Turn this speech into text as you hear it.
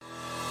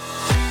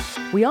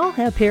We all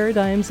have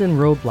paradigms and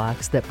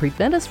roadblocks that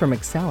prevent us from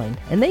excelling,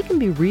 and they can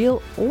be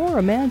real or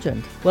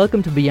imagined.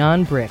 Welcome to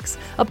Beyond Bricks,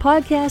 a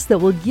podcast that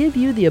will give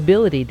you the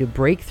ability to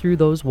break through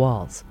those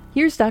walls.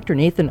 Here's Dr.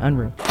 Nathan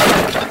Unruh.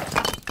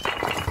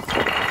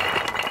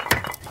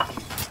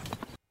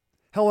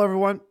 Hello,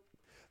 everyone.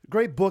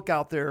 Great book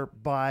out there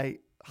by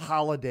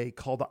Holiday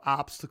called The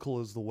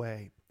Obstacle is the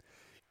Way.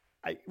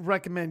 I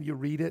recommend you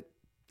read it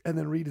and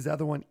then read his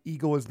other one,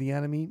 Ego is the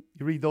Enemy.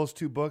 You read those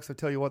two books, I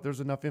tell you what, there's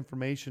enough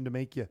information to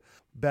make you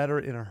better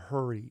in a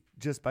hurry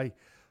just by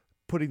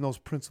putting those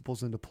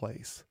principles into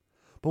place.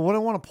 But what I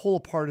want to pull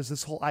apart is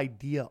this whole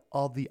idea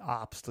of the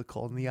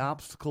obstacle and the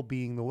obstacle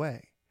being the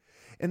way.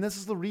 And this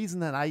is the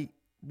reason that I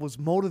was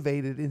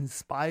motivated,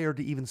 inspired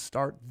to even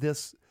start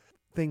this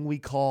thing we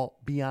call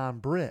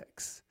Beyond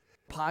Bricks.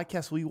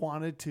 Podcast we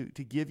wanted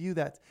to give you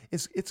that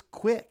it's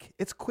quick.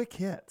 It's quick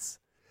hits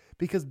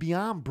because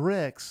Beyond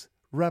Bricks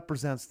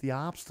represents the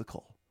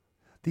obstacle.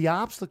 The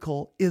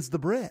obstacle is the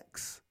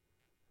bricks.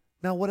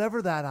 Now,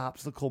 whatever that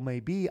obstacle may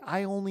be,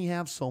 I only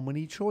have so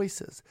many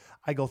choices.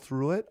 I go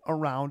through it,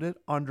 around it,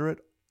 under it,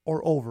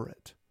 or over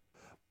it.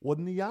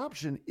 When the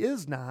option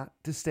is not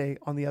to stay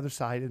on the other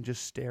side and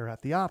just stare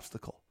at the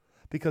obstacle,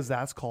 because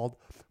that's called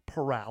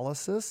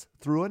paralysis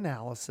through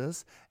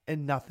analysis,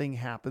 and nothing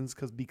happens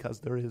because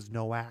there is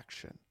no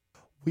action.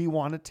 We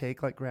want to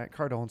take, like Grant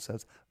Cardone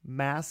says,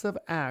 massive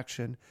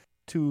action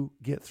to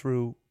get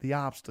through the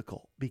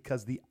obstacle,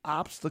 because the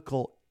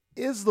obstacle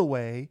is the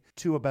way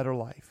to a better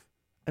life,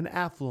 an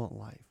affluent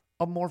life,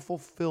 a more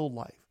fulfilled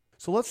life.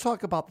 So let's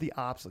talk about the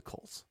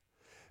obstacles,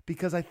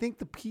 because I think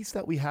the piece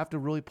that we have to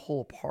really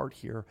pull apart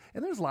here,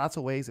 and there's lots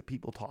of ways that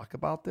people talk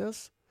about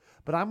this,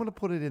 but I'm going to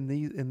put it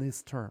in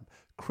this term,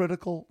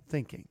 critical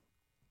thinking.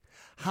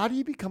 How do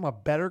you become a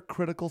better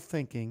critical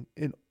thinker?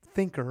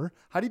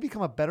 How do you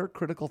become a better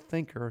critical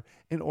thinker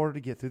in order to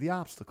get through the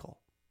obstacle?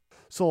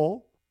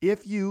 So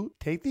if you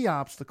take the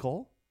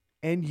obstacle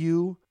and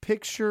you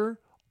picture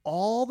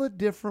all the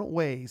different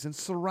ways and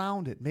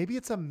surround it, maybe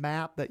it's a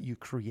map that you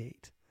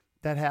create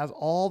that has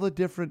all the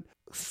different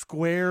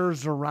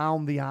squares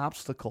around the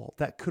obstacle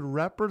that could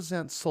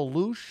represent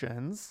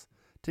solutions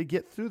to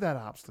get through that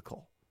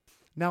obstacle.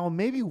 Now,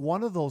 maybe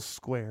one of those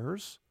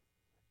squares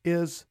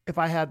is, if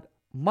I had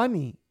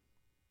money,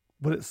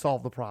 would it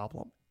solve the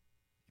problem?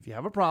 If you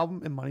have a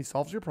problem and money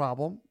solves your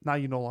problem, now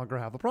you no longer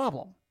have a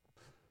problem.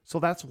 So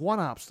that's one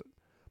obstacle.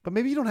 But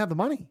maybe you don't have the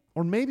money,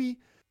 or maybe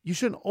you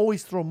shouldn't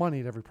always throw money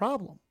at every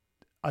problem.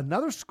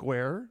 Another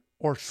square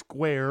or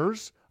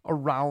squares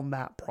around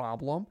that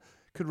problem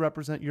could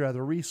represent your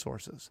other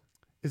resources.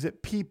 Is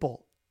it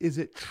people? Is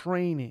it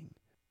training?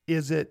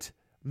 Is it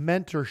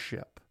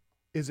mentorship?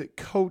 Is it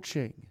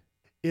coaching?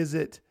 Is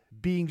it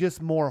being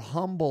just more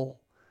humble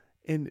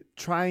in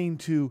trying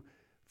to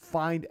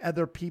find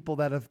other people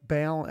that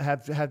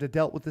have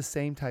dealt with the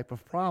same type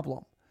of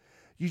problem?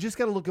 You just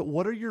got to look at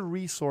what are your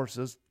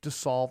resources to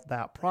solve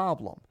that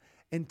problem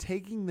and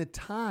taking the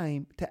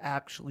time to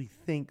actually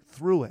think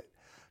through it.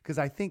 Because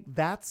I think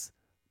that's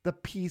the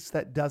piece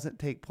that doesn't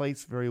take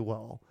place very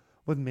well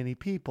with many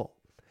people.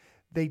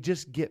 They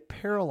just get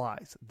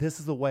paralyzed. This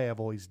is the way I've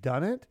always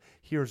done it.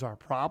 Here's our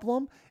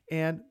problem.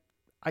 And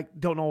I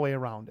don't know a way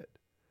around it.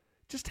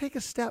 Just take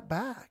a step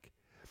back.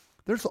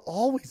 There's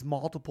always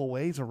multiple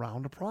ways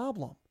around a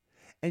problem.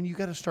 And you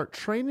got to start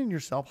training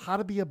yourself how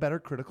to be a better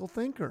critical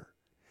thinker.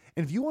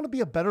 And if you want to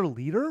be a better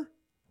leader,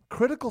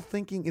 critical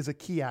thinking is a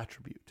key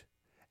attribute.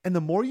 And the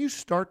more you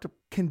start to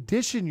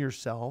condition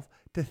yourself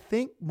to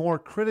think more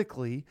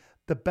critically,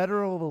 the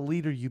better of a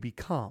leader you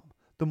become,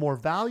 the more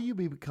value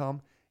you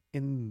become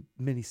in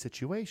many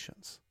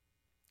situations,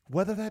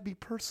 whether that be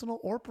personal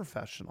or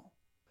professional.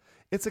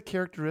 It's a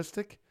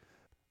characteristic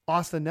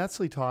Austin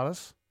Netzley taught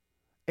us,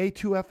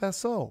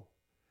 A2FSO,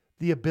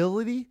 the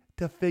ability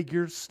to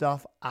figure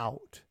stuff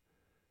out.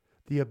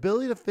 The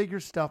ability to figure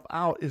stuff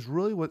out is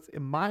really what's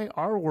in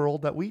our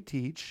world that we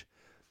teach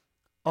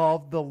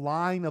of the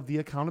line of the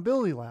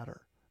accountability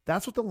ladder.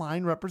 That's what the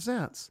line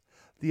represents.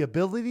 The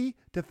ability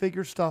to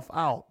figure stuff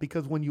out.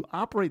 Because when you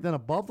operate then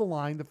above the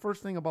line, the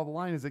first thing above the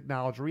line is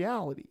acknowledge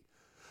reality.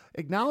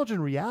 Acknowledging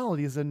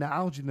reality is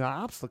acknowledging the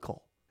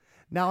obstacle.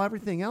 Now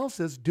everything else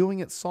is doing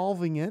it,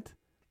 solving it,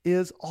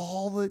 is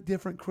all the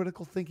different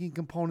critical thinking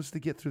components to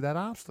get through that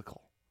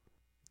obstacle.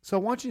 So I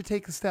want you to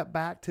take a step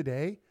back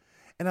today.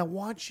 And I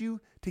want you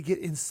to get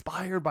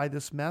inspired by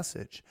this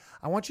message.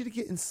 I want you to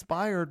get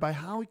inspired by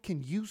how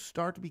can you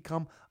start to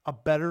become a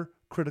better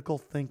critical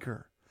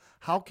thinker?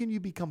 How can you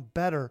become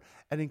better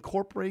at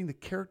incorporating the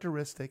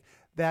characteristic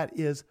that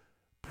is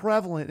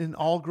prevalent in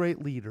all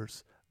great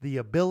leaders, the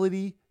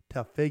ability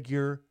to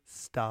figure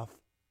stuff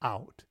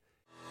out?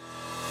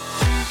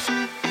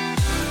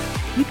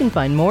 You can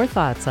find more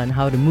thoughts on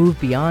how to move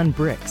beyond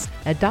bricks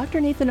at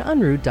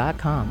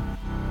drnathanunruh.com.